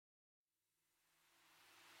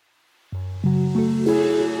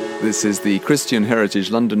This is the Christian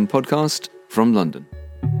Heritage London podcast from London.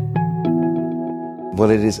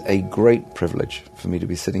 Well, it is a great privilege for me to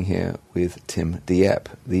be sitting here with Tim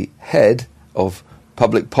Dieppe, the head of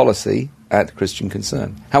public policy at Christian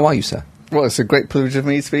Concern. How are you, sir? Well, it's a great privilege of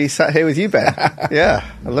me to be sat here with you, Ben. Yeah,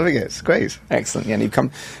 I'm loving it. It's great. Excellent. Yeah, and you've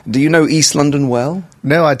come. Do you know East London well?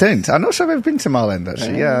 No, I don't. I'm not sure I've ever been to Mile End,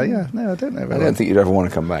 actually. Yeah. No, I don't know. I don't think you'd ever want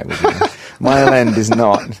to come back, would you? Mile End is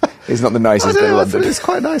not the nicest bit of I London. thought it was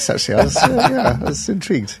quite nice, actually. I was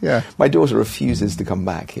intrigued. Yeah. My daughter refuses to come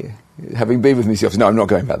back here. Having been with me, she goes, "No, I'm not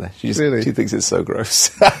going back there." She thinks it's so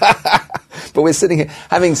gross. But we're sitting here.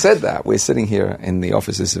 Having said that, we're sitting here in the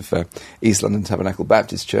offices of East London Tabernacle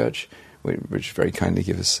Baptist Church, which very kindly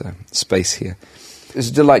give us space here. It's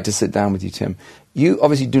a delight to sit down with you, Tim. You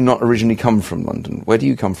obviously do not originally come from London. Where do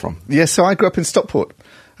you come from? Yeah, so I grew up in Stockport,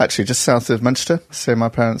 actually, just south of Manchester. So my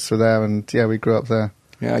parents were there, and yeah, we grew up there.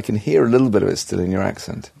 Yeah, I can hear a little bit of it still in your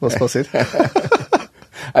accent. Well spotted.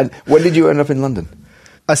 And when did you end up in London?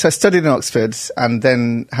 So I studied in Oxford and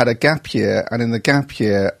then had a gap year. And in the gap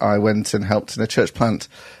year, I went and helped in a church plant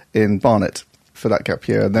in Barnet for that gap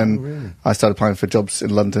year. And then I started applying for jobs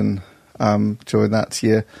in London during that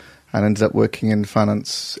year and ended up working in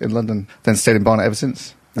finance in London. Then stayed in Barnet ever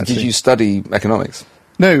since. Actually. Did you study economics?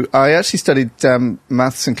 No, I actually studied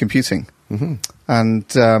maths and computing. Mm-hmm.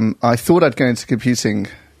 And I thought I'd go into computing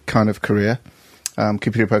kind of career,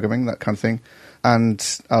 computer programming, that kind of thing.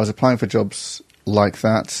 And I was applying for jobs like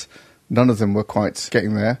that. None of them were quite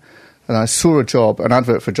getting there. And I saw an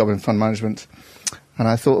advert for a job in fund management. And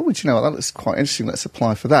I thought, do you know what, that looks quite interesting. Let's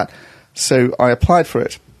apply for that. So I applied for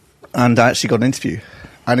it. And I actually got an interview.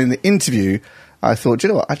 And in the interview, I thought, do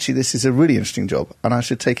you know what, actually this is a really interesting job. And I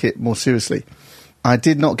should take it more seriously. I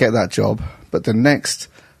did not get that job. But the next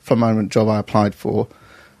fund management job I applied for,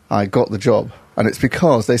 I got the job. And it's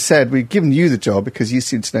because they said, we've given you the job because you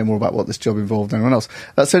seem to know more about what this job involved than anyone else.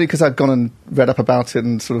 That's only because I'd gone and read up about it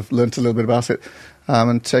and sort of learnt a little bit about it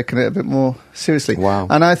and taken it a bit more seriously. Wow.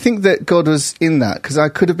 And I think that God was in that because I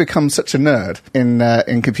could have become such a nerd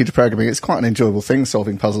in computer programming. It's quite an enjoyable thing,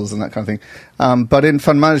 solving puzzles and that kind of thing. But in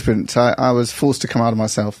fund management, I was forced to come out of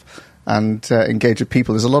myself and engage with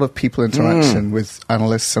people. There's a lot of people interaction with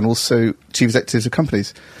analysts and also chief executives of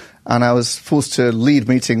companies. And I was forced to lead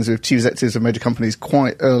meetings with chief executives of major companies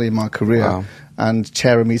quite early in my career and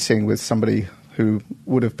chair a meeting with somebody who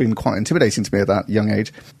would have been quite intimidating to me at that young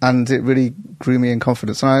age. And it really grew me in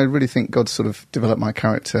confidence. And I really think God sort of developed my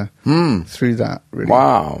character through that, really.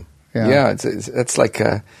 Wow. Yeah, it's like...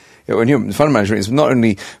 when you're in fund management, it's not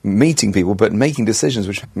only meeting people, but making decisions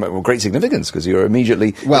which have great significance because you're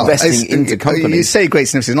immediately investing into companies. You say great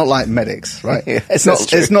significance, it's not like medics, right? Yes,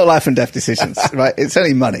 it's not life and death decisions, right? It's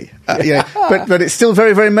only money. But it's still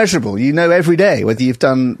very, very measurable. You know every day whether you've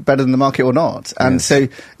done better than the market or not. And so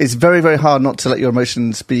it's very, very hard not to let your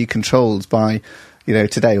emotions be controlled by,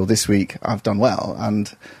 today or this week I've done well.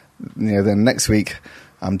 And, then next week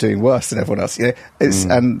I'm doing worse than everyone else.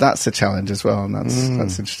 And that's a challenge as well, and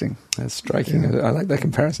that's interesting. That's striking. Yeah. I like that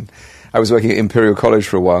comparison. I was working at Imperial College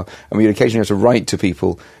for a while, and we would occasionally have to write to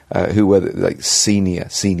people who were like senior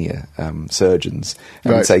surgeons,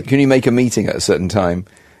 and would say, "Can you make a meeting at a certain time?"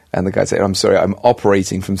 And the guy said, "I'm sorry, I'm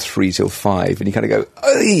operating from 3 till 5." And you kind of go,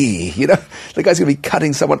 "Oy!" The guy's going to be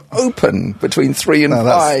cutting someone open between 3 and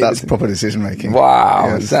 5. That's proper decision making. Wow,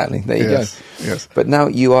 yes. Exactly. There you go. Yes. But now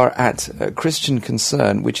you are at Christian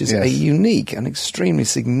Concern, which is a unique and extremely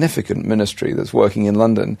significant ministry that's working in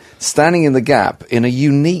London, standing in the gap in a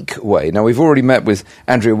unique way. Now, we've already met with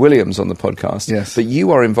Andrea Williams on the podcast, but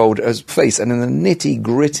you are involved as face and in the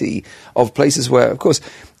nitty-gritty of places where, of course,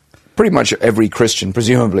 pretty much every Christian,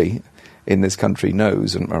 presumably, in this country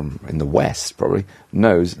knows, and in the West probably,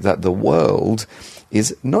 knows that the world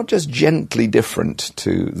is not just gently different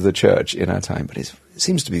to the church in our time, but it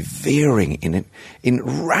seems to be veering in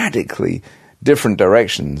radically different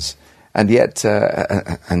directions. And yet,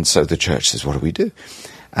 and so the church says, what do we do?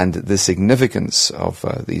 And the significance of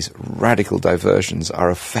these radical diversions are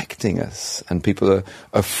affecting us, and people are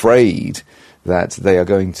afraid that they are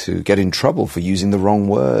going to get in trouble for using the wrong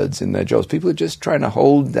words in their jobs. People are just trying to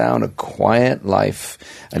hold down a quiet life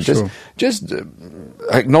and just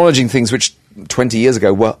acknowledging things which 20 years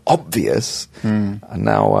ago were obvious and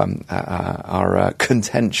now are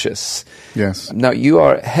contentious. Yes. Now, you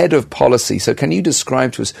are head of policy, so can you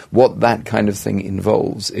describe to us what that kind of thing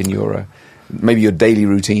involves in your maybe your daily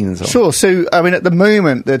routine and so on? Sure. So, I mean, at the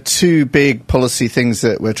moment, the two big policy things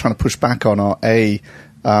that we're trying to push back on are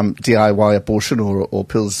DIY abortion or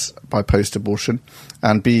pills by post abortion,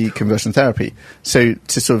 and B, conversion therapy. So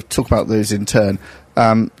to sort of talk about those in turn,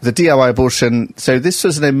 The DIY abortion, so this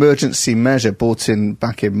was an emergency measure brought in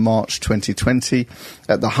back in March 2020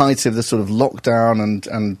 at the height of the sort of lockdown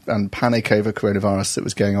and panic over coronavirus that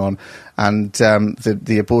was going on. And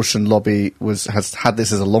the abortion lobby has had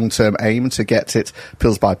this as a long-term aim to get it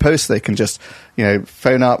pills by post. They can just,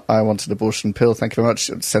 phone up, I want an abortion pill, thank you very much,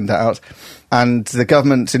 send that out. And the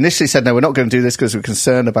government initially said, no, we're not going to do this because we're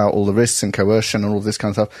concerned about all the risks and coercion and all this kind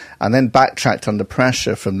of stuff, and then backtracked under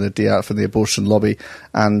pressure from the abortion lobby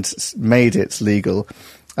and made it legal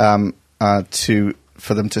for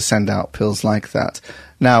them to send out pills like that.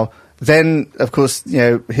 Now, then, of course,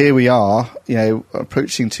 here we are,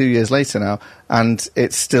 approaching 2 years later now, and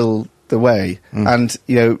it's still the way. And,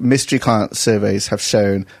 mystery client surveys have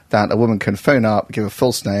shown that a woman can phone up, give a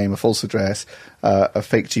false name, a false address, a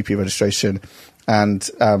fake GP registration, and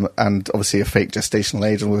obviously a fake gestational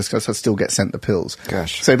age and all this kind of stuff, still get sent the pills.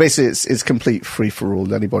 Gosh. So basically it's complete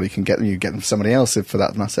free-for-all. Anybody can get them. You get them from somebody else for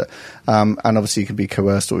that matter. And obviously you can be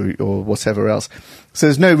coerced or whatever else. So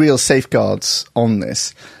there's no real safeguards on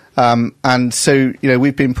this. And so,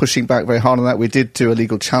 we've been pushing back very hard on that. We did do a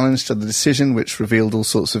legal challenge to the decision, which revealed all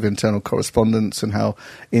sorts of internal correspondence and how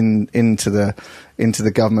into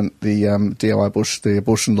the government the the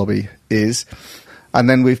abortion lobby is. And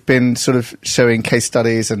then we've been sort of showing case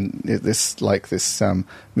studies and this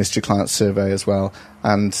mystery client survey as well,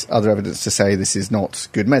 and other evidence to say this is not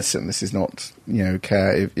good medicine. This is not,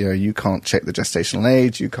 care. If, you can't check the gestational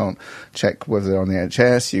age. You can't check whether they're on the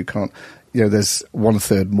NHS. You can't. There's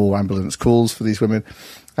 1/3 more ambulance calls for these women,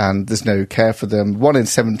 and there's no care for them. 1 in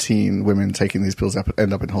 17 women taking these pills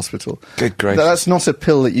end up in hospital. Good gracious. That's not a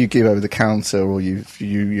pill that you give over the counter or you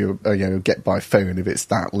get by phone if it's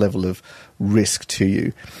that level of risk to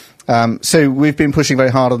you. So we've been pushing very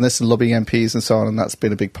hard on this and lobbying MPs and so on, and that's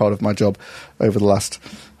been a big part of my job over the last,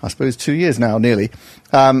 I suppose, 2 years now, nearly.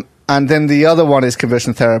 And then the other one is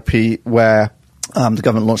conversion therapy, where the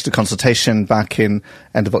government launched a consultation back in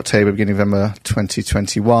end of October, beginning of November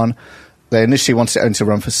 2021. They initially wanted it only to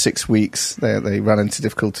run for 6 weeks. They ran into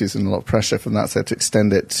difficulties and a lot of pressure from that, so they had to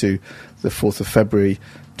extend it to the 4th of February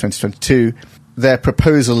 2022. Their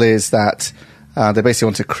proposal is that they basically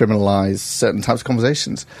want to criminalise certain types of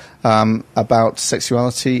conversations about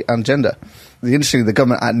sexuality and gender. Interestingly, the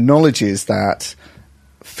government acknowledges that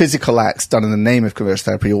physical acts done in the name of conversion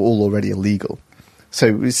therapy are all already illegal.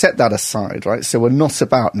 So we set that aside, right? So we're not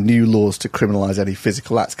about new laws to criminalise any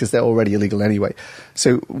physical acts because they're already illegal anyway.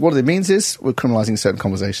 So what it means is we're criminalising certain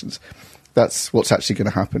conversations. That's what's actually going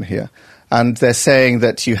to happen here. And they're saying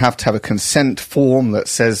that you have to have a consent form that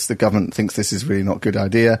says the government thinks this is really not a good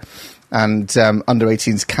idea, and under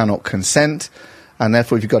 18s cannot consent. And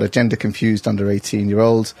therefore, if you've got a gender-confused under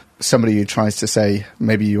 18-year-old, somebody who tries to say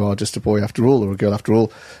maybe you are just a boy after all or a girl after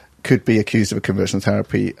all, could be accused of a conversion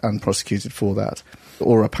therapy and prosecuted for that,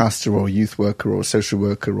 or a pastor or a youth worker or a social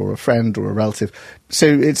worker or a friend or a relative. So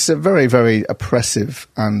it's a very, very oppressive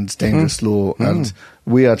and dangerous law, and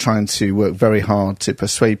we are trying to work very hard to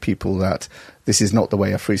persuade people that this is not the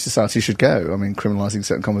way a free society should go. I mean, criminalising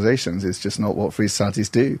certain conversations is just not what free societies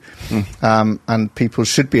do. And people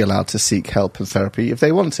should be allowed to seek help and therapy if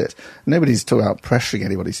they want it. Nobody's talking about pressuring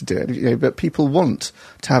anybody to do it, but people want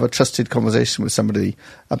to have a trusted conversation with somebody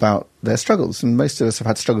about their struggles. And most of us have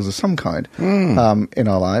had struggles of some kind in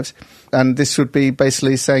our lives. And this would be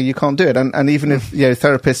basically saying you can't do it. And even if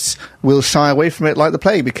therapists will shy away from it like the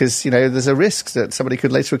plague, because there's a risk that somebody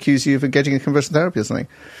could later accuse you of engaging in conversion therapy or something.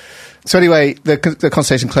 So anyway, the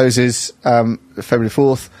consultation closes February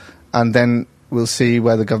 4th, and then we'll see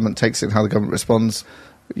where the government takes it and how the government responds.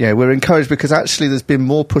 We're encouraged because actually there's been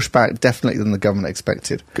more pushback definitely than the government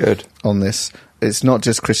expected. Good. On this. It's not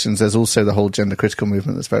just Christians, there's also the whole gender critical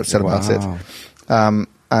movement that's very upset about it.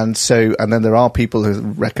 And then there are people who are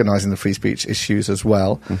recognising the free speech issues as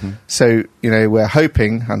well. So, we're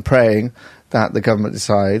hoping and praying that the government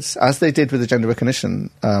decides, as they did with the gender recognition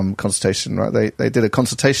consultation, right? They did a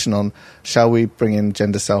consultation on, shall we bring in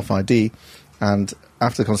gender self-ID? And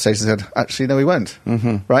after the consultation said, actually, no, we won't.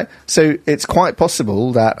 Right? So it's quite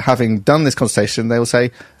possible that having done this consultation, they will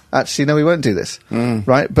say, actually, no, we won't do this.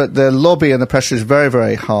 Right? But the lobby and the pressure is very,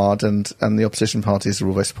 very hard, and the opposition parties are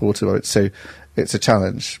all very supportive of it. So it's a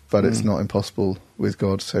challenge, but it's not impossible with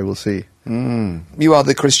God, so we'll see. You are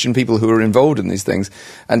the Christian people who are involved in these things,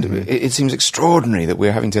 and it seems extraordinary that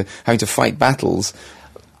we're having to fight battles.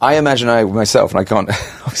 I imagine myself, and I can't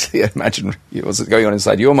obviously imagine what's going on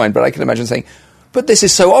inside your mind, but I can imagine saying, but this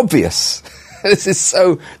is so obvious. This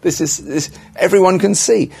everyone can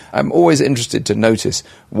see. I'm always interested to notice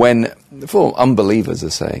when full unbelievers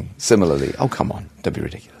are saying similarly, oh, come on, don't be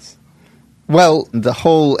ridiculous. Well, the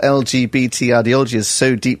whole LGBT ideology is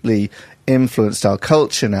so deeply influenced our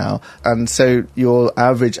culture now. And so your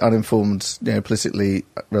average uninformed, politically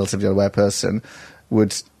relatively unaware person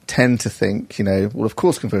would tend to think, well, of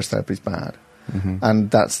course conversion therapy is bad. Mm-hmm.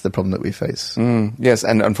 And that's the problem that we face. Yes,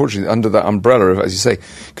 and unfortunately, under that umbrella of, as you say,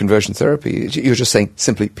 conversion therapy, you're just saying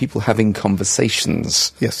simply people having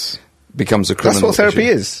conversations. Yes. Becomes a criminal. That's what therapy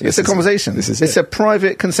is. It's a conversation. It's a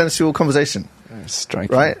private, consensual conversation.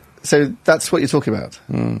 Striking. Right? So that's what you're talking about.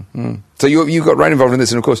 So you got right involved in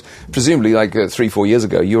this, and of course, presumably, like 3-4 years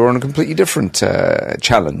ago, you were on a completely different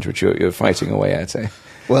challenge, which you're fighting away at, eh?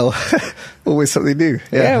 Well, always something new.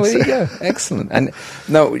 Yeah, well, there you go. Excellent. And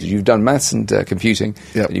now you've done maths and computing,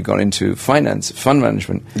 yep. and you've gone into finance, fund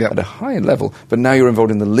management yep. at a high level, but now you're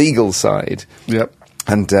involved in the legal side. Yep.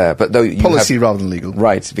 And but though you policy rather than legal,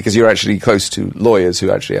 right? Because you're actually close to lawyers who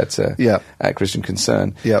actually had Christian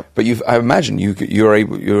Concern. Yeah. But I imagine you're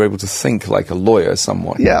able to think like a lawyer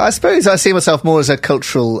somewhat. Yeah, I suppose I see myself more as a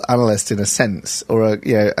cultural analyst in a sense, or and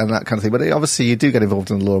that kind of thing. But obviously, you do get involved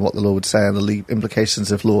in the law and what the law would say and the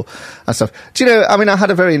implications of law and stuff. Do you know? I mean, I had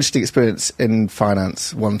a very interesting experience in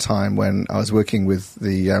finance one time when I was working with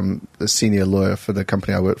the senior lawyer for the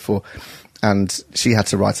company I worked for, and she had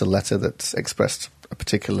to write a letter that expressed a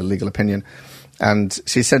particular legal opinion, and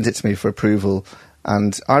she sent it to me for approval,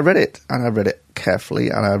 and I read it carefully,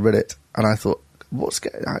 and I read it, and I thought,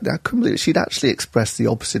 I couldn't believe it. She'd actually expressed the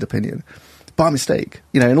opposite opinion by mistake,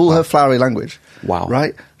 in all her flowery language. Wow.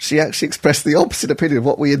 Right? She actually expressed the opposite opinion of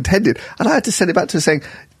what we intended, and I had to send it back to her saying,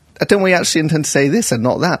 don't we actually intend to say this and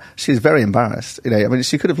not that? She was very embarrassed. I mean,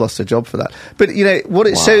 she could have lost her job for that. But, what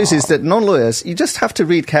it shows is that non-lawyers, you just have to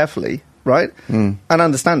read carefully, right? And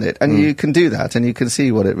understand it. And you can do that, and you can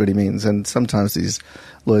see what it really means. And sometimes these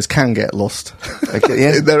lawyers can get lost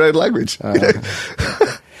in their own language.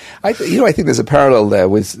 I think there's a parallel there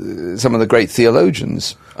with some of the great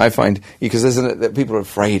theologians. I find, because people are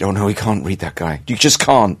afraid, oh no, we can't read that guy. You just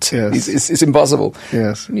can't. Yes. It's impossible.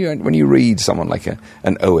 Yes. When you read someone like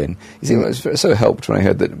an Owen, you see, I was so helped when I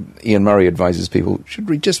heard that Ian Murray advises people should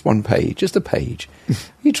read just one page, just a page.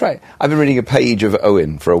 You try. I've been reading a page of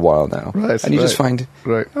Owen for a while now. Right. And you just find,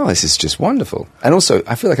 right. Oh, this is just wonderful. And also,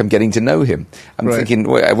 I feel like I'm getting to know him. I'm thinking,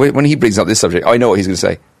 when he brings up this subject, I know what he's going to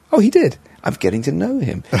say. Oh, he did. I'm getting to know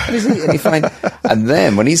him. And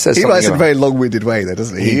then when he says something... He writes in a very long-winded way, though,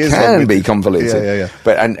 doesn't he? He can be convoluted. Yeah.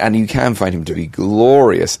 But, and you can find him to be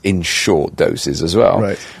glorious in short doses as well.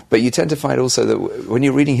 Right. But you tend to find also that when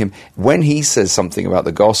you're reading him, when he says something about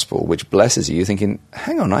the gospel, which blesses you, you're thinking,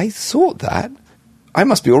 hang on, I thought that. I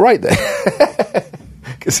must be all right there.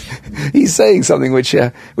 Because he's saying something which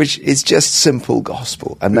is just simple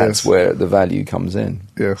gospel. And that's where the value comes in.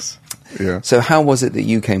 Yes. Yeah. So how was it that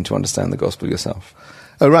you came to understand the gospel yourself?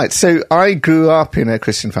 Oh, right. So I grew up in a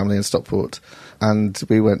Christian family in Stockport, and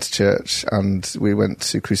we went to church, and we went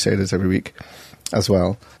to Crusaders every week as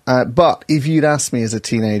well. But if you'd asked me as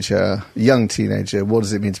a young teenager, what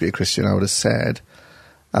does it mean to be a Christian, I would have said,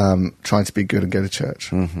 trying to be good and go to church.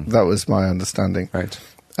 Mm-hmm. That was my understanding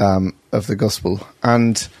of the gospel.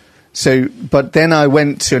 And so, but then I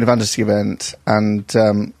went to an evangelistic event, and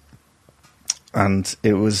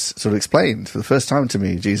it was sort of explained for the first time to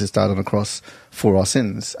me, Jesus died on a cross for our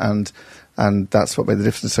sins, and that's what made the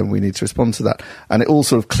difference, and we need to respond to that. And it all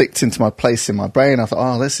sort of clicked into my place in my brain. I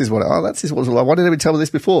thought, this is what why didn't anybody tell me this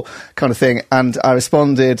before, kind of thing. And I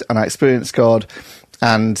responded, and I experienced God,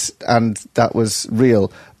 and that was real.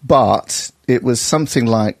 But it was something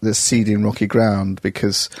like the seed in rocky ground,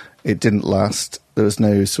 because it didn't last. There was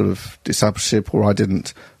no sort of discipleship, or I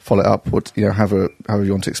didn't follow it up, however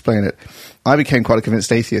you want to explain it. I became quite a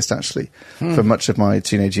convinced atheist, actually, for much of my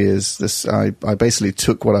teenage years. I basically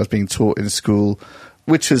took what I was being taught in school,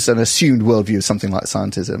 which was an assumed worldview of something like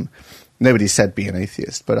scientism. Nobody said be an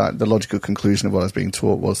atheist, but the logical conclusion of what I was being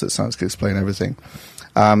taught was that science could explain everything.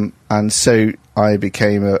 And so I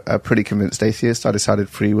became a pretty convinced atheist. I decided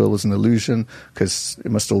free will was an illusion, because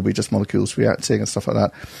it must all be just molecules reacting and stuff like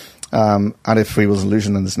that. And if free will is an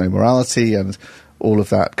illusion, then there's no morality and all of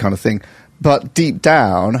that kind of thing. But deep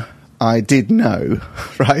down, I did know,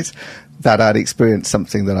 right, that I'd experienced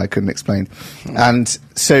something that I couldn't explain. And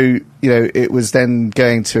so, it was then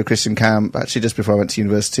going to a Christian camp, actually just before I went to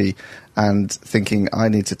university, and thinking, I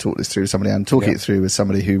need to talk this through with somebody, and talking it through with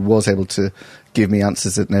somebody who was able to give me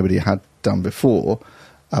answers that nobody had done before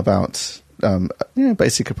about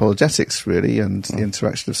basic apologetics, really, and the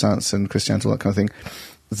interaction of science and Christianity, all that kind of thing,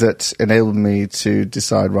 that enabled me to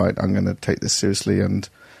decide, right, I'm going to take this seriously and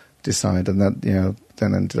decide. And that,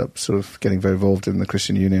 then ended up sort of getting very involved in the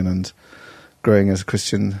Christian Union and growing as a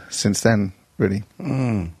Christian since then, really.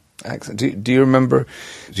 Excellent. Do you remember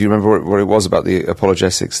what it was about the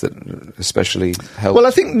apologetics that especially helped? Well,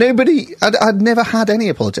 I think I'd never had any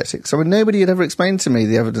apologetics. I mean, nobody had ever explained to me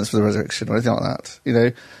the evidence for the resurrection or anything like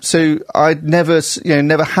that, So I'd never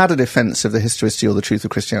had a defence of the historicity or the truth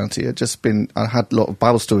of Christianity. I had a lot of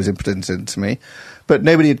Bible stories inputted into me, but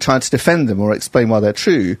nobody had tried to defend them or explain why they're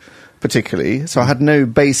true, particularly. So I had no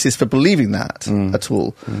basis for believing that at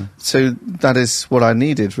all. So that is what I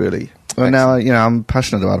needed, really. Well, now, I'm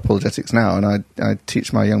passionate about apologetics now, and I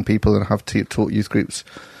teach my young people and have taught youth groups.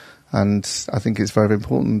 And I think it's very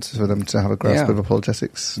important for them to have a grasp of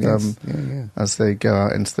apologetics as they go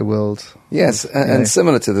out into the world. Yes, and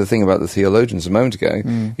similar to the thing about the theologians a moment ago,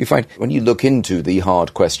 you find when you look into the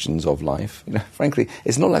hard questions of life, frankly,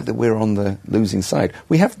 it's not like that we're on the losing side.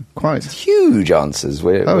 We have quite huge answers.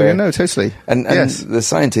 Totally. And the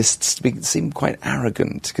scientists seem quite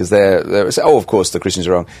arrogant because they're of course the Christians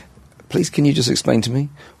are wrong. Please, can you just explain to me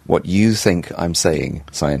what you think I'm saying,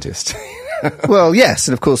 scientist? Well, yes,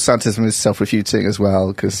 and of course scientism is self-refuting as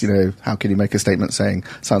well, because, how can you make a statement saying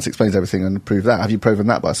science explains everything and prove that? Have you proven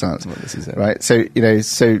that by science? Well, this is it. Right? So,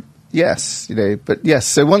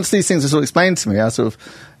 so once these things were sort of explained to me, I sort of,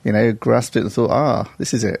 grasped it and thought,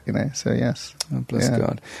 this is it, so yes. Oh, bless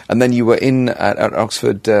God. And then you were at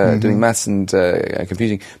Oxford doing maths and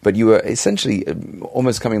computing, but you were essentially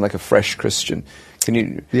almost coming like a fresh Christian. Can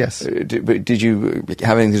you? Yes. Did you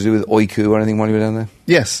have anything to do with OICU or anything while you were down there?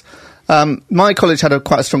 Yes. My college had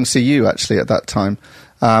quite a strong CU, actually, at that time.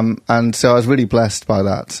 And so I was really blessed by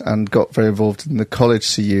that and got very involved in the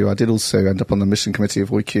college CU. I did also end up on the mission committee of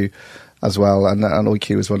OICU as well, and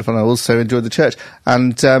OICU was wonderful. And I also enjoyed the church.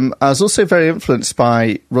 And I was also very influenced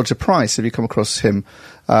by Roger Price, if you come across him.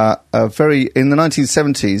 In the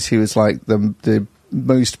 1970s, he was like the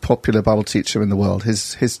most popular Bible teacher in the world.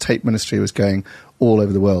 His tape ministry was going all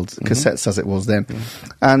over the world, cassettes as it was then.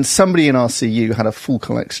 And somebody in our CU had a full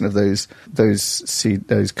collection of those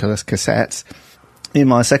cassettes. In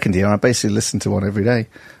my second year, I basically listened to one every day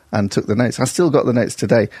and took the notes. I still got the notes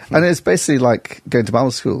today. And it's basically like going to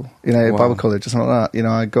Bible school, Wow. Bible college or something like that.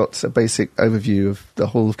 I got a basic overview of the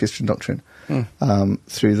whole of Christian doctrine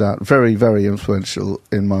through that. Very, very influential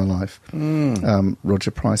in my life,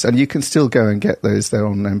 Roger Price. And you can still go and get those. They're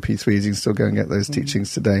on MP3s. You can still go and get those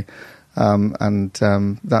teachings today.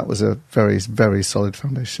 That was a very, very solid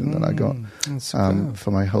foundation that I got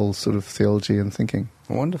for my whole sort of theology and thinking.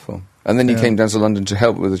 Wonderful. And then you came down to London to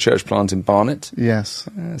help with the church plant in Barnet. Yes.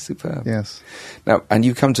 Superb. Yes. Now, and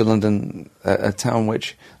you come to London, a town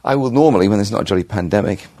which I will normally, when there's not a jolly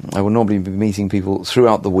pandemic, I will normally be meeting people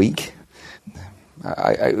throughout the week.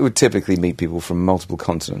 I would typically meet people from multiple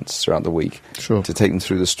continents throughout the week to take them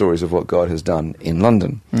through the stories of what God has done in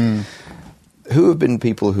London. Who have been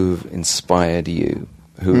people who've inspired you,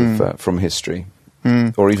 from history,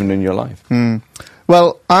 or even in your life?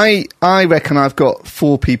 Well, I reckon I've got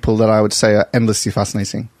 4 people that I would say are endlessly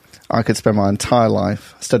fascinating. I could spend my entire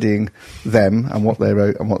life studying them and what they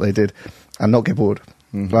wrote and what they did and not get bored.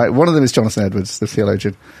 Right? One of them is Jonathan Edwards, the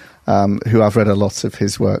theologian, who I've read a lot of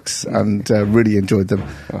his works and really enjoyed them.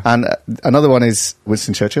 And another one is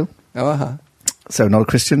Winston Churchill. So not a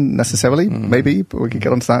Christian necessarily, maybe, but we can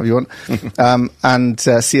get onto that if you want. And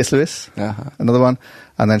C.S. Lewis, another one,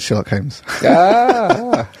 and then Sherlock Holmes.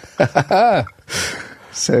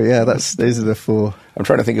 So yeah, those are the 4. I'm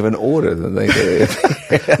trying to think of an order that they do.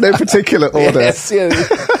 No particular order. Yes, yeah.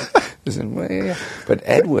 But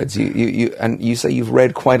Edwards, you say you've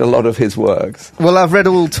read quite a lot of his works. Well, I've read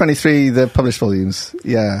all 23 the published volumes.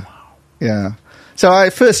 Yeah. So I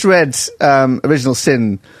first read Original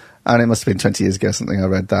Sin. And it must have been 20 years ago or something I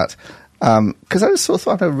read that. Because I just sort of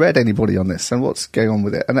thought I'd never read anybody on this and what's going on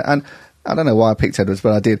with it. And I don't know why I picked Edwards,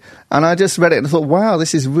 but I did. And I just read it and thought, wow,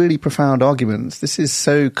 this is really profound arguments. This is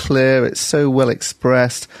so clear. It's so well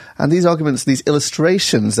expressed. And these arguments, these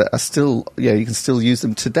illustrations that are still, you can still use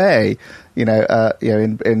them today, in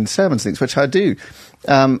sermons and things, which I do.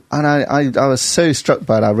 And I was so struck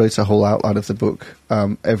by it. I wrote a whole outline of the book,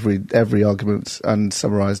 every argument, and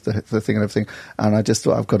summarised the thing and everything. And I just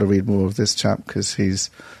thought, I've got to read more of this chap because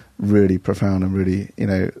he's really profound and really,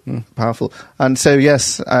 powerful. And so,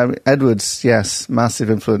 yes, Edwards, yes,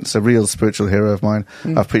 massive influence, a real spiritual hero of mine.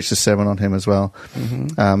 I've preached a sermon on him as well,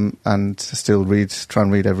 and still try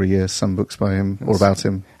and read every year some books by him or about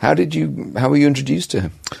him. How were you introduced to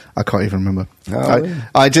him? I can't even remember.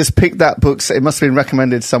 I just picked that book. It must have been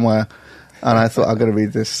recommended somewhere, and I thought, I've got to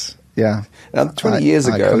read this. Yeah. Now, 20 years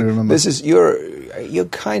ago, this is you were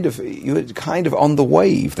kind of on the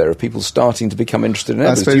wave there of people starting to become interested in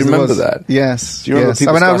Edwards. Do you remember that? Yes. Do you remember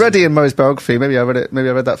yes. I read Ian Murray's biography. Maybe I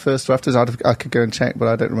read that first or after. I could go and check, but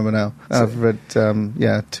I don't remember now. I've read 2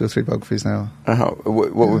 or 3 biographies now.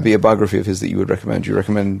 What would be a biography of his that you would recommend? Do you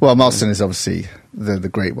recommend? Well, Marston is obviously the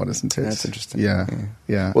great one, isn't it? That's interesting.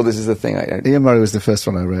 Yeah. Well, this is the thing. Ian Murray was the first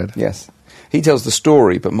one I read. Yes. He tells the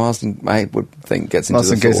story, but Marston, I would think, gets into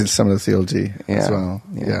some of the theology as well.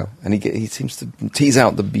 Yeah. And he seems to tease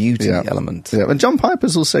out the beauty element. Yeah, and John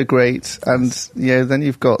Piper's also great. And then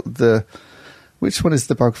you've got which one is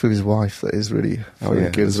the biography of his wife that is really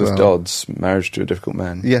good as well? Dodd's Marriage to a Difficult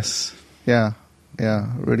Man. Yes. Yeah,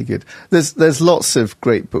 really good. There's lots of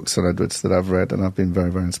great books on Edwards that I've read and I've been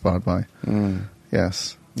very, very inspired by.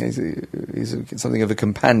 Yes. Yeah, he's something of a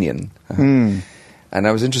companion. And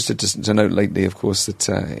I was interested to note lately, of course, that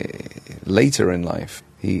later in life,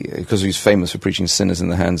 because he's famous for preaching sinners in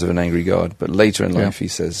the hands of an angry God, but later in life he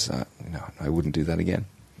says, no, I wouldn't do that again.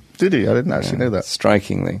 Did he? I didn't actually know that.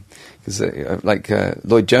 Strikingly. Because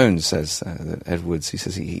Lloyd Jones says that Edwards, he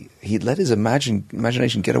says he let his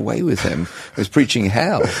imagination get away with him. He was preaching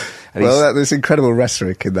hell. Well, there's incredible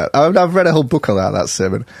rhetoric in that. I've read a whole book on that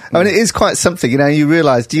sermon. I mean, it is quite something. You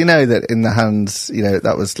realise, do you know that in the hands,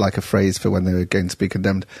 that was like a phrase for when they were going to be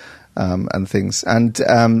condemned and things. And,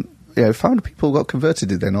 500 people got converted,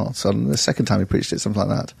 did they not? So on the second time he preached it, something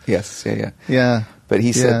like that. Yes, yeah. Yeah. But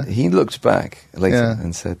he said, he looked back later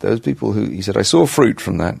and said, those people he said, I saw fruit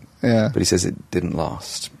from that. Yeah. But he says it didn't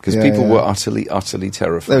last because people were utterly, utterly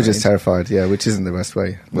terrified. They were just terrified, which isn't the best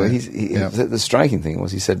way. Well, the striking thing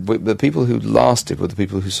was he said the people who lasted were the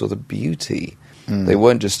people who saw the beauty. They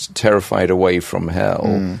weren't just terrified away from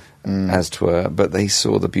hell, as 'twere, but they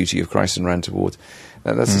saw the beauty of Christ and ran towards.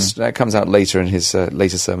 Now, that comes out later in his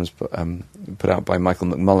later sermons put out by Michael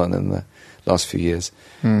McMullen in the last few years.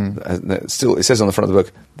 Still, it says on the front of the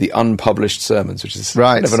book, the unpublished sermons, which is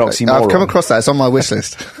kind of an oxymoron. I've come across that. It's on my wish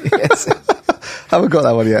list. Yes. Haven't got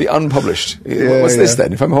that one yet. The unpublished. What's this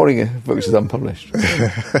then? If I'm holding a book which is unpublished.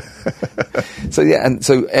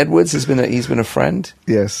 So Edwards he's been a friend.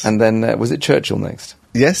 Yes. And then was it Churchill next?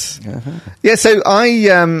 Yes. Uh-huh. Yeah. So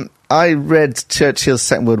I read Churchill's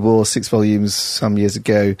Second World War, 6 volumes some years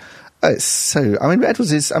ago. Churchill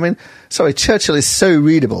is so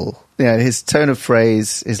readable. His tone of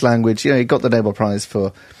phrase, his language. He got the Nobel Prize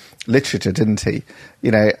for literature, didn't he?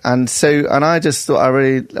 And I just thought I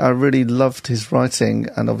really loved his writing,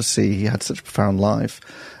 and obviously he had such a profound life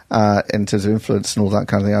in terms of influence and all that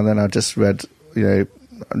kind of thing. And then I just read,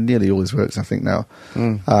 nearly all his works, I think now.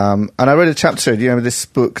 And I read a chapter, this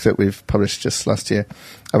book that we've published just last year.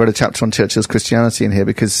 I read a chapter on Churchill's Christianity in here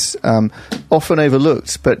because often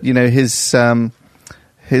overlooked, but his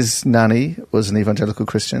nanny was an evangelical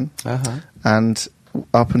Christian, and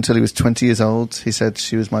up until he was 20 years old, he said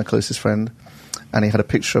she was my closest friend, and he had a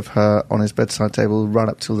picture of her on his bedside table right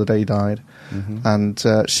up till the day he died, and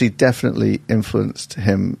she definitely influenced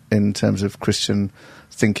him in terms of Christian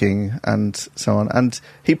thinking and so on. And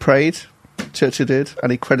he prayed, Churchill did,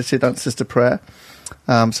 and he credited answers to prayer.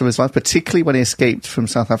 Some of his life, particularly when he escaped from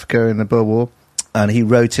South Africa in the Boer War, and he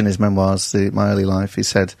wrote in his memoirs, my early life, he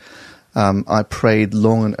said, I prayed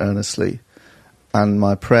long and earnestly, and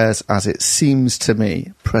my prayers, as it seems to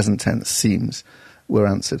me, present tense, seems, were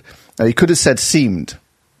answered. Now, he could have said seemed,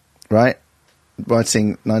 right?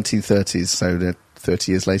 Writing 1930s, so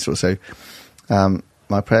 30 years later or so,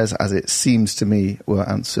 my prayers, as it seems to me, were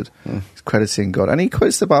answered. He's crediting God. And he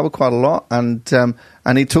quotes the Bible quite a lot, and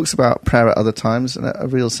he talks about prayer at other times, and a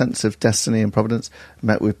real sense of destiny and providence.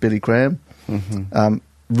 Met with Billy Graham.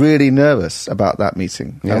 Really nervous about that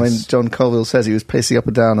meeting. Yes. I mean, John Colville says he was pacing up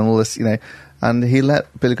and down and all this, and he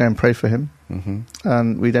let Billy Graham pray for him.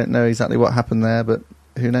 And we don't know exactly what happened there, but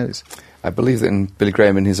who knows? I believe that Billy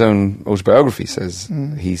Graham, in his own autobiography, says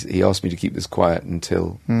he asked me to keep this quiet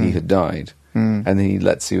until he had died. And then he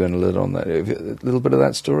lets you in a little on that. A little bit of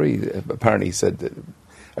that story. Apparently he said that,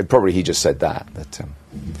 probably he just said that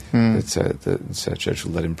Sir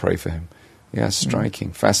Churchill let him pray for him. Yeah,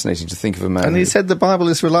 striking. Fascinating to think of a man. And he said the Bible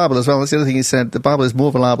is reliable as well. That's the other thing he said. The Bible is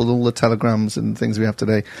more reliable than all the telegrams and things we have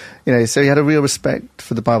today. So he had a real respect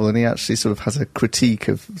for the Bible, and he actually sort of has a critique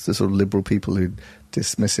of the sort of liberal people who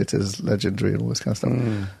dismiss it as legendary and all this kind of stuff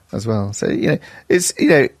as well. So, it's,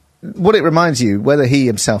 what it reminds you, whether he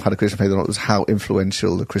himself had a Christian faith or not, was how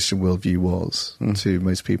influential the Christian worldview was to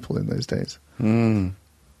most people in those days.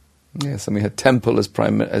 Yes, and we had Temple as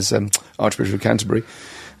Archbishop of Canterbury.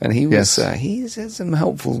 And he was he had some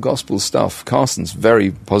helpful gospel stuff. Carson's very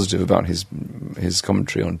positive about his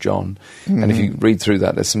commentary on John, and if you read through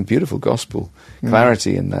that, there's some beautiful gospel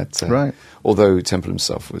clarity in that. Right. Although Temple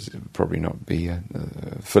himself was probably not be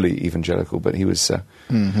fully evangelical, but he was.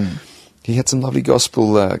 He had some lovely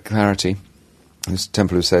gospel clarity. There's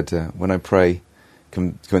Temple who said, "When I pray,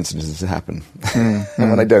 coincidences happen, and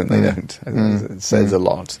when I don't, they don't." It says a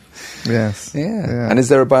lot. Yes. Yeah. And is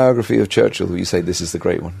there a biography of Churchill where you say this is the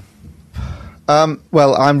great one?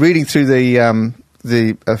 Well, I'm reading through the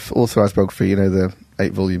authorised biography. The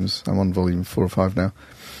 8 volumes. I'm on volume 4 or 5 now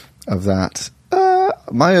of that.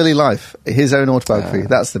 My Early Life, his own autobiography.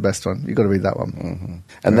 That's the best one. You've got to read that one.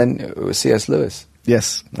 And then C.S. Lewis.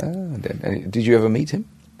 Yes. Did you ever meet him?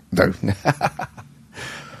 No.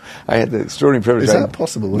 I had the extraordinary privilege. Is that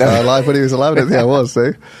possible? Was I alive when he was alive? I don't think I was,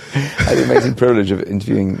 though. I had the amazing privilege of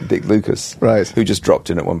interviewing Dick Lucas, right, who just dropped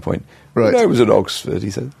in at one point. Right. When I was at Oxford,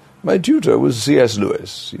 he said, my tutor was C.S.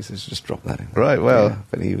 Lewis. He says, just drop that in. Right, well. Yeah,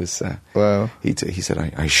 but he was... wow. He said,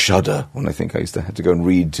 I shudder when I think I used to have to go and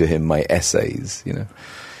read to him my essays,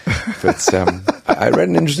 But I read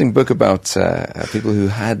an interesting book about people who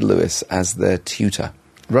had Lewis as their tutor.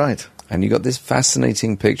 Right. And you got this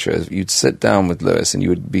fascinating picture. You'd sit down with Lewis and you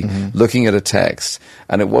would be looking at a text,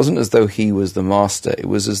 and it wasn't as though he was the master. It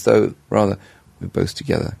was as though, rather, we both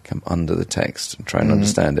together come under the text and try and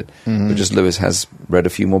understand it. But just Lewis has read a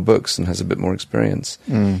few more books and has a bit more experience.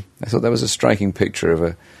 I thought that was a striking picture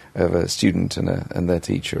of a student and their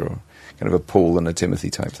teacher, or kind of a Paul and a Timothy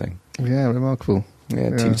type thing. Yeah, remarkable. Yeah,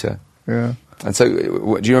 tutor. Yeah. And so, do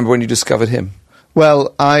you remember when you discovered him?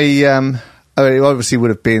 Well, I obviously would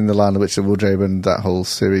have been The Lion, the Witch, and the Wardrobe and that whole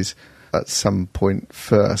series at some point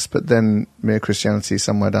first, but then Mere Christianity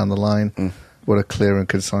somewhere down the line. What a clear and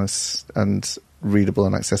concise and readable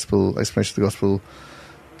and accessible explanation of the gospel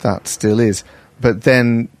that still is. But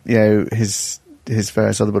then, his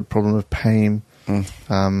various other problem of pain.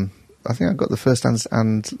 I think I got the first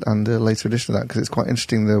and a later edition of that, because it's quite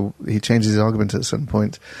interesting. He changes his argument at a certain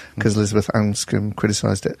point because Elizabeth Anscombe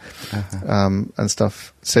criticised it and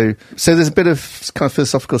stuff. So there's a bit of kind of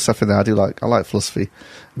philosophical stuff in there. I like philosophy,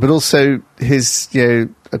 but also his A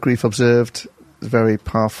Grief Observed, very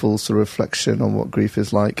powerful sort of reflection on what grief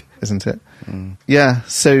is like, isn't it? Yeah.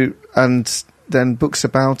 So, and then books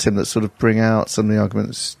about him that sort of bring out some of the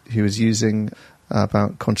arguments he was using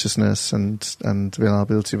about consciousness and the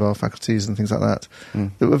reliability of our faculties and things like that.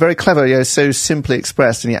 That were very clever, so simply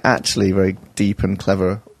expressed, and yet actually very deep and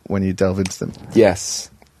clever when you delve into them. Yes.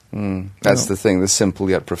 That's the thing, the simple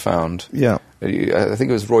yet profound. Yeah. I think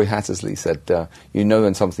it was Roy Hattersley said,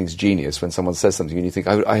 when something's genius, when someone says something and you think,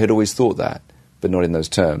 I had always thought that, but not in those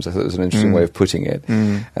terms. I thought it was an interesting way of putting it.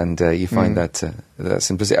 And you find that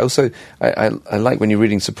simplicity. Also, I like when you're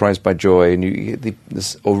reading Surprised by Joy and you get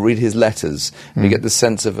or read his letters, and you get the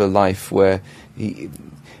sense of a life where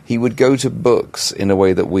he would go to books in a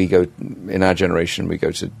way that we go, in our generation, we go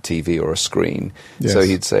to TV or a screen. Yes. So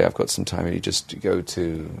he'd say, I've got some time, and he'd just go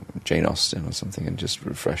to Jane Austen or something and just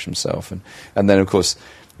refresh himself. And then, of course,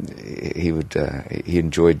 he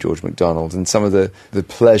enjoyed George MacDonald, and some of the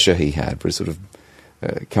pleasure he had would sort of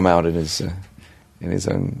come out in his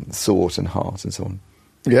own thought and heart and so on.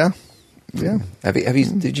 Yeah.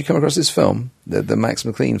 Did you come across this film, the Max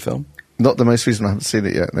McLean film? Not the most recent. I haven't seen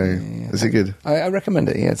it yet. No, is it good? I recommend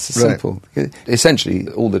it. Yeah, it's simple. Right. Essentially,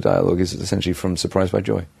 all the dialogue is essentially from Surprised by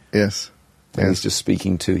Joy. Yes. And he's just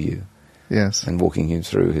speaking to you. Yes. And walking you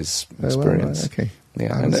through his experience. Right, okay.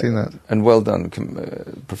 Yeah, I haven't seen that. And well done,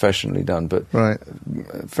 professionally done, but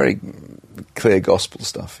very clear gospel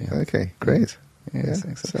stuff. Yeah. Okay, great. Yes,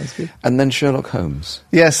 sounds good. And then Sherlock I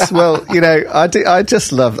well,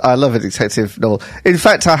 I love a detective novel. In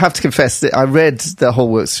fact, I have to confess that I read the whole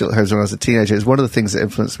works of Sherlock Holmes when I was a teenager. It was one of the things that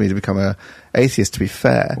influenced me to become an atheist, to be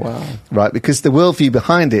fair. Wow. Right, because the worldview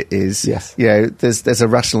behind it is, there's a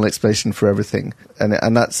rational explanation for everything.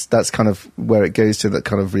 And that's kind of where it goes to, that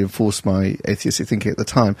kind of reinforced my atheistic thinking at the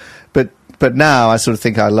time. But now I sort of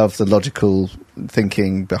think I love the logical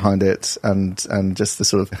thinking behind it, and just the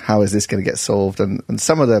sort of, how is this going to get solved? And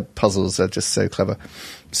some of the puzzles are just so clever.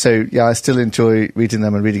 So, I still enjoy reading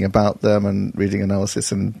them and reading about them and reading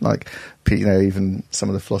analysis and, even some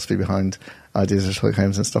of the philosophy behind ideas of Sherlock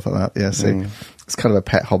Holmes and stuff like that. Yeah, so it's kind of a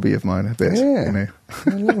pet hobby of mine a bit. Yeah.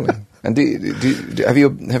 Lovely. And have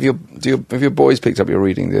your boys picked up your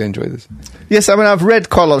reading? Do they enjoy this? Yes, I mean, I've read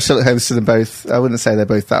quite a lot of Sherlock Holmes to them both. I wouldn't say they're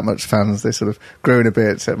both that much fans. They sort of grown a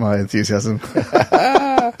bit at my enthusiasm.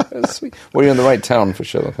 That's sweet. Well, you're in the right town for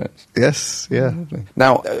Sherlock Holmes. Yes, yeah. Lovely.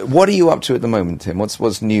 Now, what are you up to at the moment, Tim?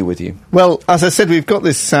 What's new with you? Well, as I said, we've got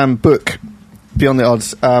this book Beyond the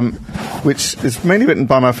Odds, which is mainly written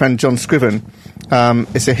by my friend John Scriven.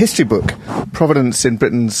 It's a history book, Providence in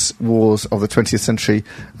Britain's Wars of the 20th Century.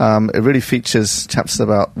 It really features chapters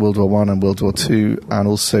about World War I and World War II, and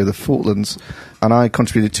also the Falklands. And I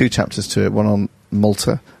contributed 2 chapters to it, one on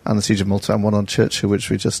Malta and the Siege of Malta, and one on Churchill, which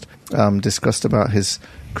we just discussed about his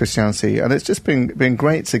Christianity. And it's just been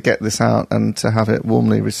great to get this out and to have it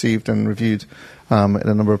warmly received and reviewed in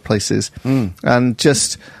a number of places. And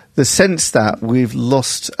just the sense that we've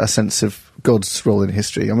lost a sense of God's role in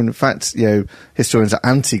history. I mean, in fact, historians are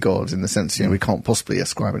anti-God in the sense, we can't possibly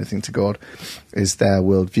ascribe anything to God, is their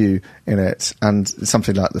worldview in it. And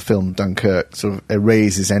something like the film Dunkirk sort of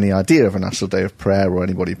erases any idea of a national day of prayer or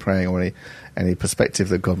anybody praying or any perspective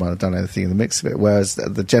that God might have done anything in the mix of it. Whereas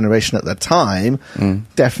the generation at the time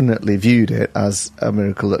definitely viewed it as a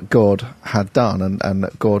miracle that God had done and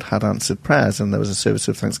that God had answered prayers, and there was a service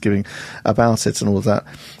of thanksgiving about it and all of that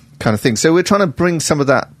kind of thing. So we're trying to bring some of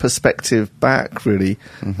that perspective back, really,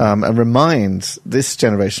 and remind people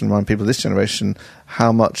of this generation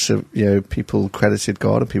how much people credited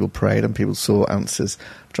God and people prayed and people saw answers,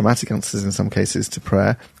 dramatic answers in some cases to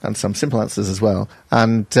prayer, and some simple answers as well,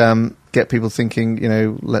 and get people thinking,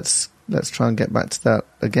 let's try and get back to that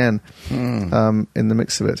again in the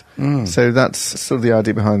mix of it. So that's sort of the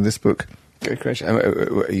idea behind this book. Good question.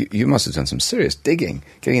 You must have done some serious digging,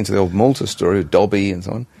 getting into the old Malta story of Dobby and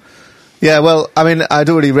so on. Yeah, well, I mean,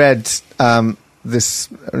 I'd already read this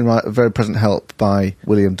Very Present Help by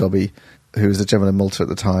William Dobby, who was a general in Malta at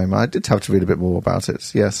the time. I did have to read a bit more about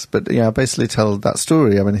it, yes. But, basically tell that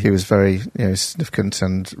story. I mean, he was very, significant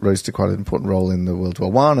and rose to quite an important role in the World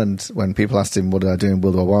War I. And when people asked him, what did I do in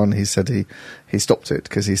World War I, he said he stopped it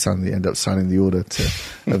because he ended up signing the order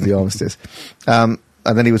of the armistice. And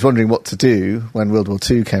then he was wondering what to do when World War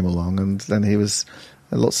II came along. And then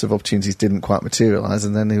lots of opportunities didn't quite materialise,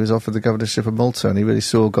 and then he was offered the governorship of Malta, and he really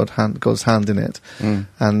saw God's hand in it.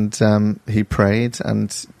 And he prayed,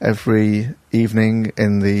 and every evening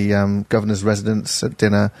in the governor's residence at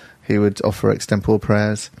dinner, he would offer extempore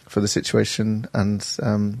prayers for the situation,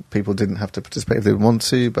 and people didn't have to participate if they didn't want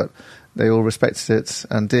to, but they all respected it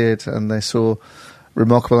and did, and they saw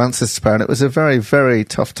remarkable answers to prayer. And it was a very, very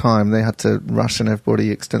tough time. They had to ration everybody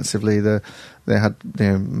extensively. They had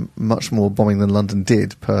much more bombing than London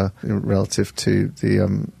did relative to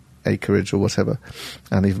the acreage or whatever,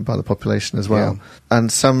 and even by the population as well. Yeah. And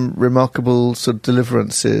some remarkable sort of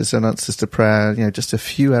deliverances and answers to prayer. Just a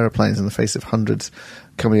few aeroplanes in the face of hundreds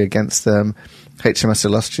coming against them. HMS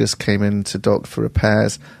Illustrious came in to dock for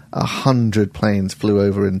repairs. 100 planes flew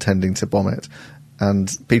over intending to bomb it.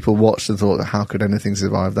 And people watched and thought, how could anything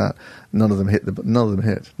survive that? None of them hit. Not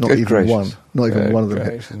Good even gracious. one. Not even Good one of them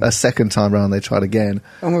gracious. hit. A second time round, they tried again.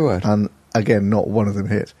 Oh my word! And again, not one of them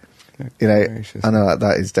hit. Gracious. I know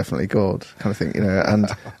that is definitely God kind of thing.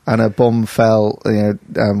 And a bomb fell.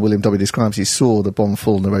 William Dobby describes he saw the bomb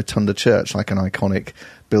fall in the Rotunda Church, like an iconic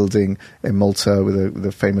building in Malta with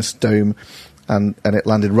a famous dome, and it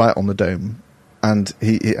landed right on the dome. And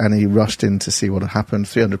he rushed in to see what had happened.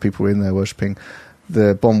 300 people were in there worshipping.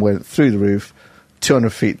 The bomb went through the roof,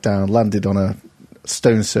 200 feet down, landed on a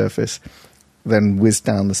stone surface, then whizzed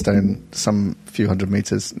down the stone some few hundred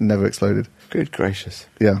metres, never exploded. Good gracious.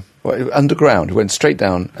 Yeah. What, underground, it went straight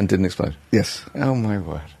down and didn't explode? Yes. Oh my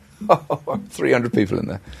word. 300 people in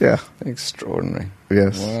there. Yeah. Extraordinary.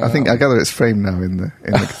 Yes. Wow. I gather it's framed now in the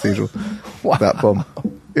cathedral. Wow. That bomb.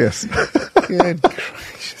 Yes. Good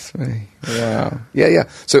gracious me. Wow. Yeah.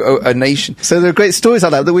 So a nation. So there are great stories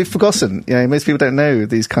like that we've forgotten. Most people don't know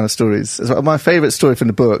these kind of stories. My favourite story from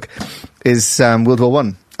the book is World War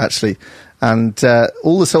I, actually. And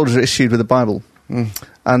all the soldiers are issued with a Bible.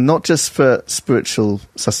 And not just for spiritual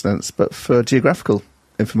sustenance, but for geographical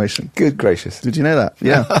information. Good gracious. Did you know that?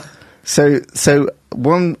 Yeah. So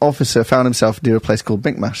one officer found himself near a place called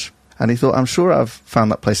Michmash, and he thought, I'm sure I've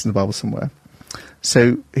found that place in the Bible somewhere.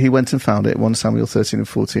 So he went and found it, 1 Samuel 13 and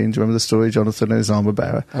 14. Do you remember the story? Jonathan and his armour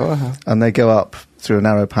bearer. And they go up through a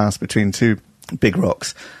narrow pass between 2 big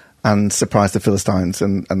rocks and surprise the Philistines,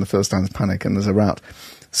 and the Philistines panic, and there's a rout.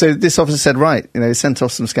 So this officer said, right, he sent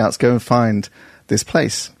off some scouts, go and find this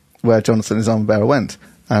place where Jonathan and his armour bearer went,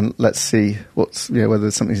 and let's see whether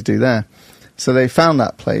there's something to do there. So they found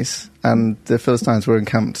that place, and the Philistines were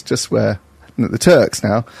encamped just where, the Turks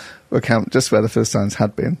now, were camped just where the Philistines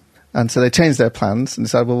had been. And so they changed their plans and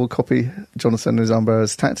decided, we'll copy Jonathan and his armour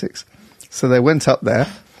bearer's tactics. So they went up there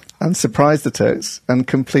and surprised the Turks and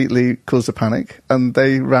completely caused a panic, and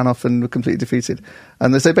they ran off and were completely defeated.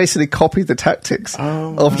 And they basically copied the tactics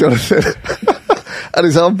of Jonathan. and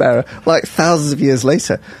his arm bearer, like thousands of years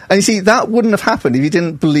later. And you see, that wouldn't have happened if you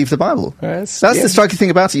didn't believe the Bible. That's the striking thing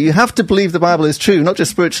about it. You have to believe the Bible is true, not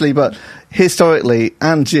just spiritually, but historically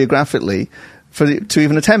and geographically, to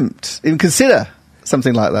even attempt, even consider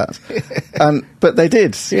something like that. But they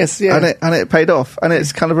did. Yes, yeah. And it paid off. And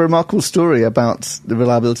it's kind of a remarkable story about the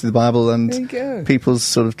reliability of the Bible and people's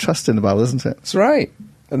sort of trust in the Bible, isn't it? That's right.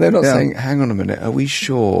 And they're not saying, hang on a minute, are we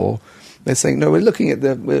sure? They're saying, no, we're looking at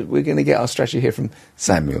we're going to get our strategy here from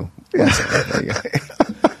Samuel. Yeah. There you go.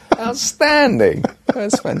 Outstanding.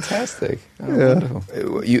 That's fantastic.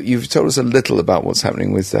 Wonderful. You've told us a little about what's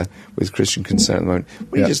happening with Christian Concern at the moment.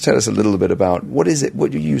 Will you just tell us a little bit about what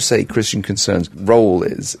do you say Christian Concern's role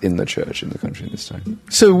is in the church, in the country this time?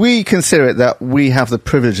 So we consider it that we have the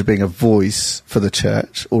privilege of being a voice for the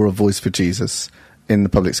church, or a voice for Jesus in the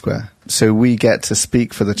public square. So we get to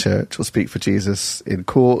speak for the church or speak for Jesus in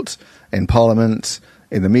court, in parliament,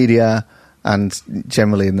 in the media, and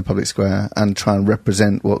generally in the public square, and try and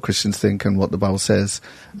represent what Christians think and what the Bible says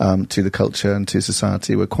to the culture and to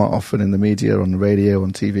society. We're quite often in the media, on the radio,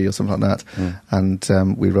 on TV or something like that,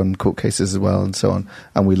 and we run court cases as well and so on,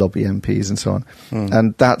 and we lobby MPs and so on.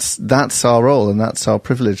 And that's our role, and that's our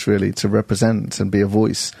privilege really, to represent and be a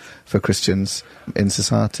voice for Christians in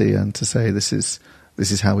society, and to say this is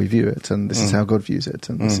how we view it, and this is how God views it,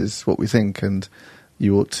 and this is what we think, and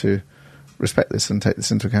you ought to respect this and take this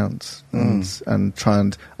into account, and try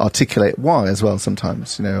and articulate why as well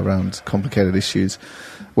sometimes, around complicated issues,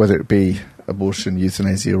 whether it be abortion,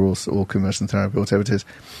 euthanasia, or conversion therapy, whatever it is.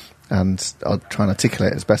 And I'll try and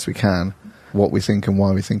articulate as best we can what we think and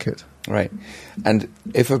why we think it. Right. And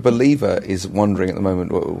if a believer is wondering at the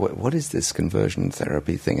moment, what is this conversion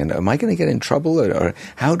therapy thing? And am I going to get in trouble? Or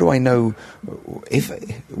how do I know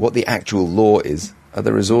what the actual law is? Are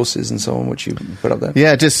there resources and so on which you put up there?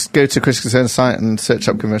 Yeah, just go to Christian Concern's site and search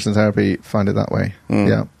up conversion therapy, find it that way.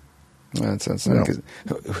 Yeah.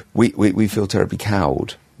 We feel terribly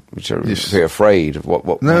cowed. Which are very afraid of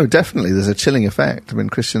what... No, definitely. There's a chilling effect. I mean,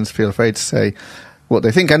 Christians feel afraid to say what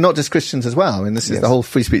they think, and not just Christians as well. I mean, this is the whole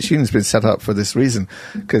Free Speech Union has been set up for this reason,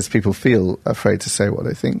 because people feel afraid to say what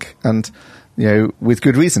they think. And, with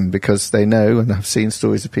good reason, because they know and have seen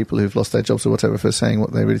stories of people who've lost their jobs or whatever for saying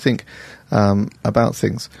what they really think about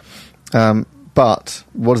things. But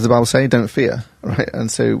what does the Bible say? Don't fear, right?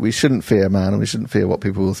 And so we shouldn't fear man, and we shouldn't fear what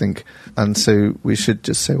people will think. And so we should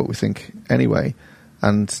just say what we think anyway,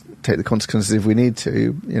 and take the consequences if we need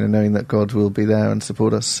to, knowing that God will be there and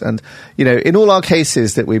support us. And, in all our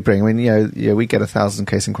cases that we bring, I mean, we get 1,000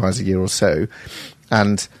 case inquiries a year or so,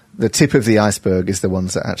 and the tip of the iceberg is the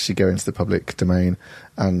ones that actually go into the public domain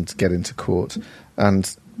and get into court.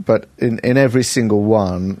 But in every single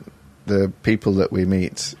one, the people that we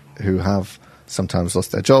meet who have sometimes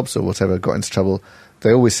lost their jobs or whatever, got into trouble,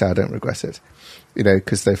 they always say, I don't regret it.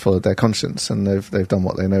 Because they followed their conscience and they've done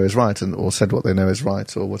what they know is right, or said what they know is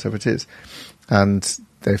right, or whatever it is, and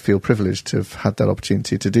they feel privileged to have had that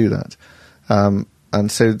opportunity to do that.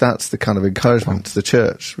 And so that's the kind of encouragement to the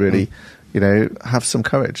church, really. Have some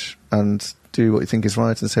courage and do what you think is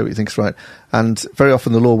right and say what you think is right. And very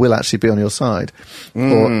often the law will actually be on your side.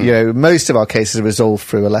 Or most of our cases are resolved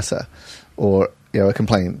through a letter, or a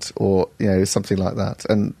complaint, or something like that,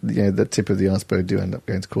 and the tip of the iceberg do end up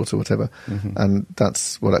going to court or whatever, and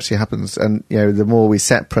that's what actually happens. And the more we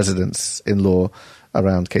set precedents in law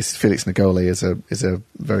around cases, Felix Ngole is a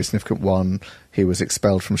very significant one. He was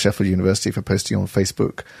expelled from Sheffield University for posting on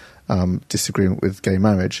Facebook disagreement with gay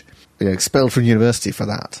marriage. Expelled from university for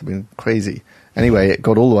that. I mean, crazy. Anyway, it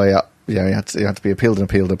got all the way up. He had to be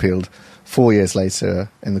appealed. 4 years later,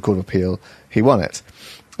 in the Court of Appeal, he won it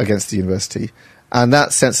against the university. And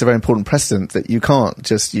that sets a very important precedent that you can't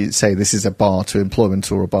just say this is a bar to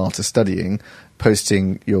employment or a bar to studying,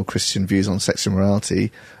 posting your Christian views on sexual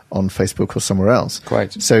morality on Facebook or somewhere else.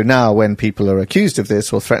 Quite. So now when people are accused of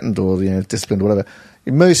this or threatened or disciplined or whatever,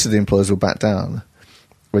 most of the employers will back down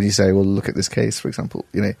when you say, well, look at this case, for example,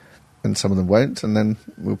 and some of them won't, and then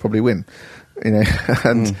we'll probably win,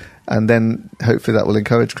 and then hopefully that will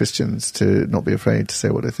encourage Christians to not be afraid to say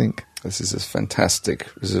what they think. This is a fantastic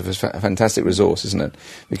resource, isn't it?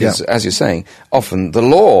 Because, as you're saying, often the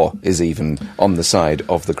law is even on the side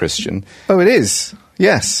of the Christian. Oh, it is,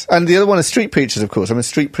 yes. And the other one is street preachers, of course. I mean,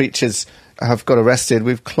 street preachers have got arrested.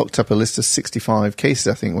 We've clocked up a list of 65 cases,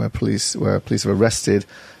 I think, where police have arrested,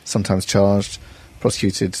 sometimes charged,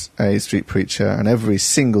 prosecuted a street preacher, and every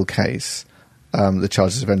single case, the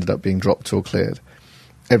charges have ended up being dropped or cleared.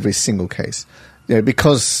 Every single case.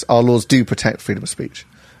 Because our laws do protect freedom of speech.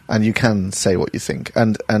 And you can say what you think.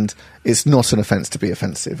 And it's not an offence to be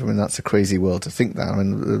offensive. I mean, that's a crazy world to think that. I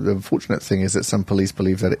mean, the unfortunate thing is that some police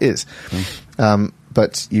believe that it is.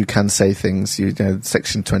 but you can say things.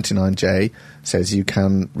 Section 29J says you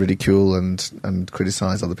can ridicule and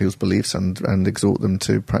criticise other people's beliefs and exhort them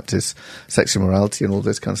to practice sexual morality and all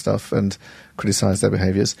this kind of stuff and criticise their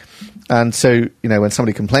behaviours. And so, when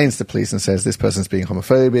somebody complains to the police and says this person's being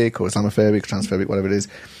homophobic or Islamophobic or transphobic, whatever it is,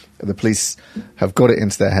 the police have got it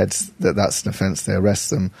into their heads that that's an offence. They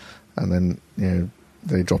arrest them, and then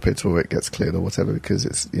they drop it or it gets cleared or whatever, because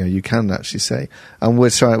it's you can actually say. And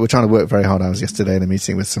we're trying to work very hard. I was yesterday in a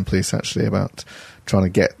meeting with some police actually about trying to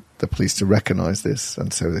get the police to recognise this,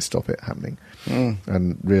 and so they stop it happening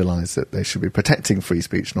and realise that they should be protecting free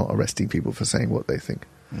speech, not arresting people for saying what they think.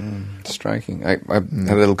 Striking. I had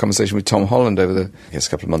a little conversation with Tom Holland a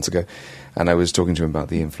couple of months ago, and I was talking to him about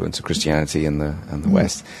the influence of Christianity in the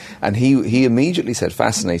West, and he immediately said,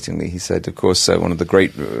 fascinatingly, he said, of course, one of the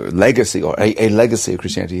great legacy, or a legacy of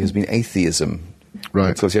Christianity has been atheism.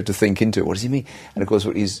 Right. Of course, you have to think into it. What does he mean? And of course,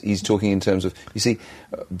 what he's talking in terms of, you see,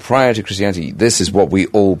 prior to Christianity, this is what we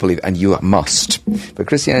all believe, and you must. But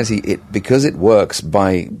Christianity, because it works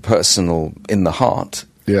by personal in the heart.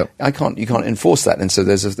 Yeah, you can't enforce that, and so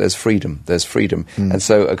there's freedom. And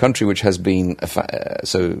so a country which has been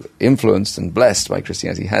so influenced and blessed by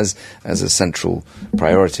Christianity has as a central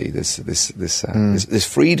priority this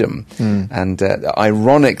freedom. And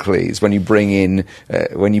ironically, is when you bring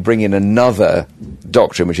in another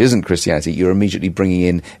doctrine which isn't Christianity, you're immediately bringing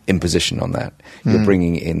in imposition on that.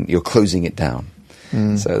 You're closing it down.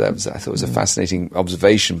 So I thought it was a fascinating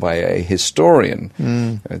observation by a historian.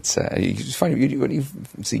 It's you find when you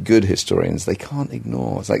see good historians, they can't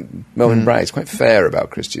ignore. It's like Melvin Bragg's quite fair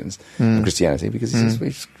about Christians and Christianity, because he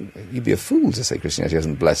says you'd be a fool to say Christianity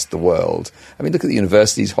hasn't blessed the world. I mean, look at the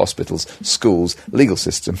universities, hospitals, schools, legal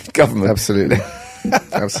system, government. Absolutely,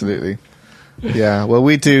 absolutely. Yeah, well,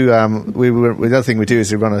 we do. The other thing we do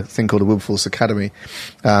is we run a thing called the Wilberforce Academy,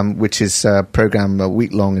 which is a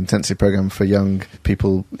week-long intensive program for young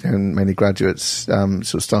people, and mainly graduates,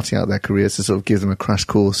 sort of starting out their careers, to sort of give them a crash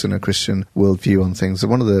course in a Christian worldview on things.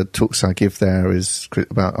 And one of the talks I give there is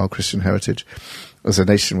about our Christian heritage as a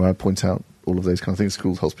nation, where I point out all of those kind of things: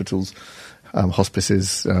 schools, hospitals,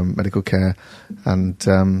 hospices, medical care, and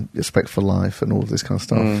respect for life, and all of this kind of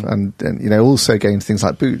stuff. And also again, things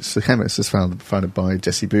like Boots, the chemist, was founded by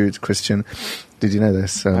Jesse Boots, Christian. Did you know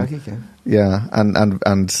this? Yeah,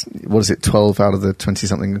 and what is it? 12 out of the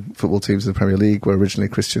 20-something football teams in the Premier League were originally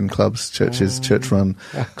Christian clubs, church-run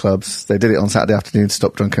clubs. They did it on Saturday afternoon to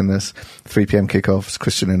stop drunkenness. 3 p.m. kickoffs,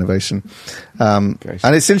 Christian innovation, and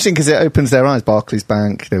it's interesting because it opens their eyes. Barclays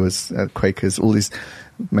Bank, there was Quakers, all these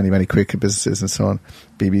many Quaker businesses and so on.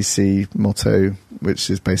 BBC motto, which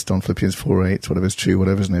is based on Philippians 4:8, whatever is true,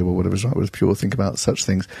 whatever is noble, whatever is right, whatever is pure, think about such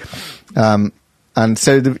things. And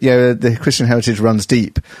so the Christian heritage runs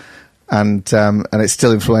deep, and it's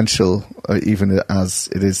still influential, even as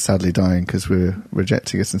it is sadly dying, because we're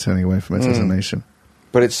rejecting it and turning away from it as a nation.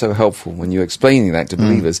 But it's so helpful when you're explaining that to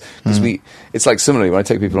believers, because it's like similarly when I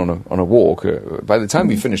take people on a walk, by the time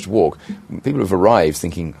we finished a walk, people have arrived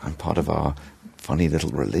thinking, I'm part of our funny little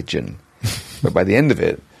religion. But by the end of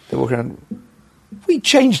it, they walk around, we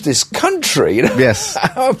changed this country. Yes.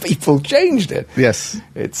 Our people changed it. Yes.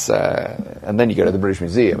 It's and then you go to the British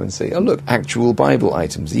Museum and say, oh, look, actual Bible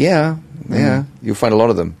items. Yeah, you'll find a lot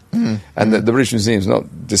of them. And the British Museum's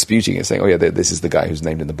not disputing it, saying, oh, yeah, this is the guy who's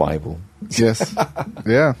named in the Bible. Yes.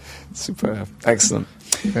 Yeah. Superb. Excellent.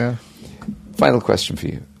 Yeah. Final question for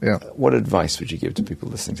you. Yeah. What advice would you give to people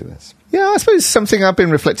listening to this? Yeah, I suppose something I've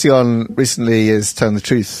been reflecting on recently is telling the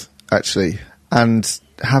truth, actually, and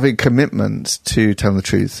having commitment to telling the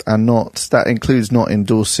truth, and that includes not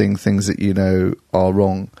endorsing things that are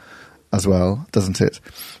wrong as well, doesn't it?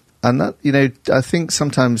 And that, I think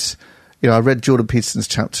sometimes, I read Jordan Peterson's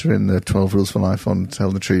chapter in the 12 Rules for Life on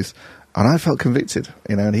telling the truth, and I felt convicted,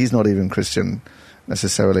 and he's not even Christian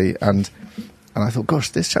necessarily, and I thought,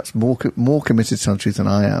 gosh, this chap's more committed to telling the truth than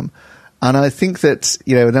I am. And I think that,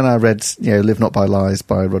 then I read, Live Not by Lies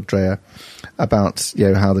by Rod Dreher, about,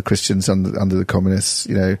 how the Christians under the communists,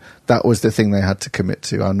 that was the thing they had to commit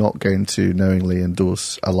to. I'm not going to knowingly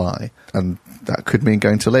endorse a lie. And that could mean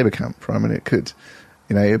going to a Labour camp. I mean, it could,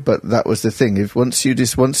 but that was the thing. Once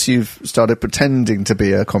you've started pretending to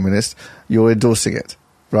be a communist, you're endorsing it,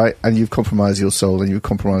 right? And you've compromised your soul and you've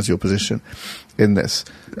compromised your position in this.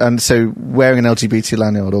 And so wearing an LGBT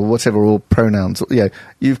lanyard or whatever, or pronouns,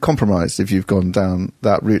 you've compromised if you've gone down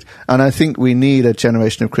that route. And I think we need a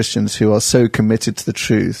generation of Christians who are so committed to the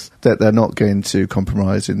truth that they're not going to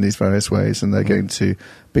compromise in these various ways, and they're going to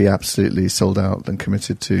be absolutely sold out and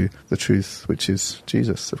committed to the truth, which is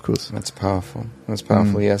Jesus, of course. That's powerful,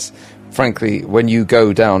 yes. frankly, when you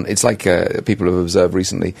go down, it's like people have observed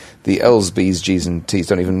recently, the L's, B's, G's and T's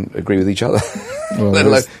don't even agree with each other.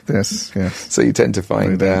 Well, yes. So you tend to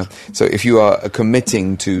find... so if you are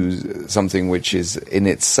committing to something which is in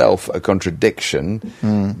itself a contradiction,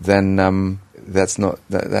 then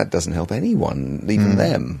that doesn't help anyone, even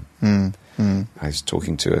them. I was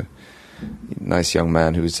talking to a nice young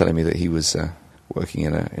man who was telling me that he was working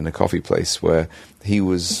in a coffee place where he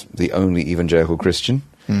was the only evangelical Christian.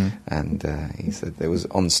 And he said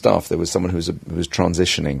on staff there was someone who was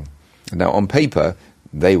transitioning. Now, on paper,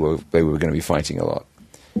 they were going to be fighting a lot.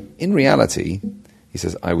 In reality, he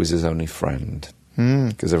says, I was his only friend,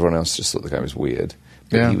 because everyone else just thought the guy was weird,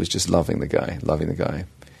 but he was just loving the guy.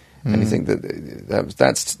 And you think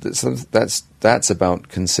that's about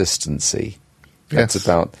consistency. That's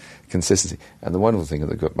about consistency. And the wonderful thing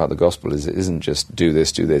about the gospel is it isn't just do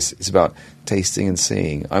this. It's about tasting and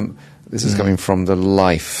seeing. This is coming from the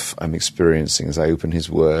life I'm experiencing as I open his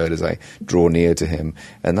word, as I draw near to him.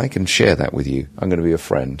 And I can share that with you. I'm going to be a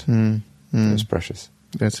friend. It's precious.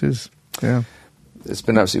 It is, yeah. It's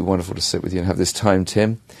been absolutely wonderful to sit with you and have this time,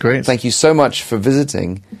 Tim. Great. Thank you so much for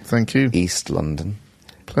visiting Thank you. East London.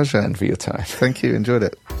 Pleasure. And for your time. Thank you. Enjoyed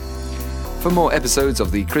it. For more episodes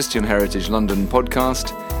of the Christian Heritage London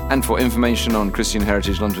podcast, and for information on Christian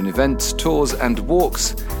Heritage London events, tours and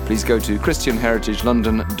walks, please go to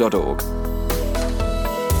christianheritagelondon.org.